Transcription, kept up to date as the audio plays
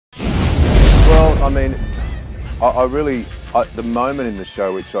I mean, the moment in the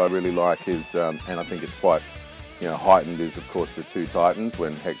show which I really like is, and I think it's quite, heightened, is of course the two titans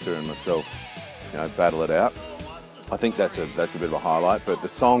when Hector and myself, battle it out. I think that's a bit of a highlight. But the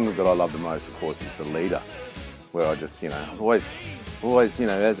song that I love the most, of course, is The Leader, where I just, always,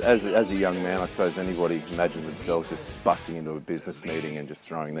 as a young man, I suppose anybody imagines themselves just busting into a business meeting and just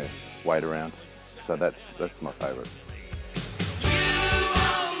throwing their weight around. So that's my favourite.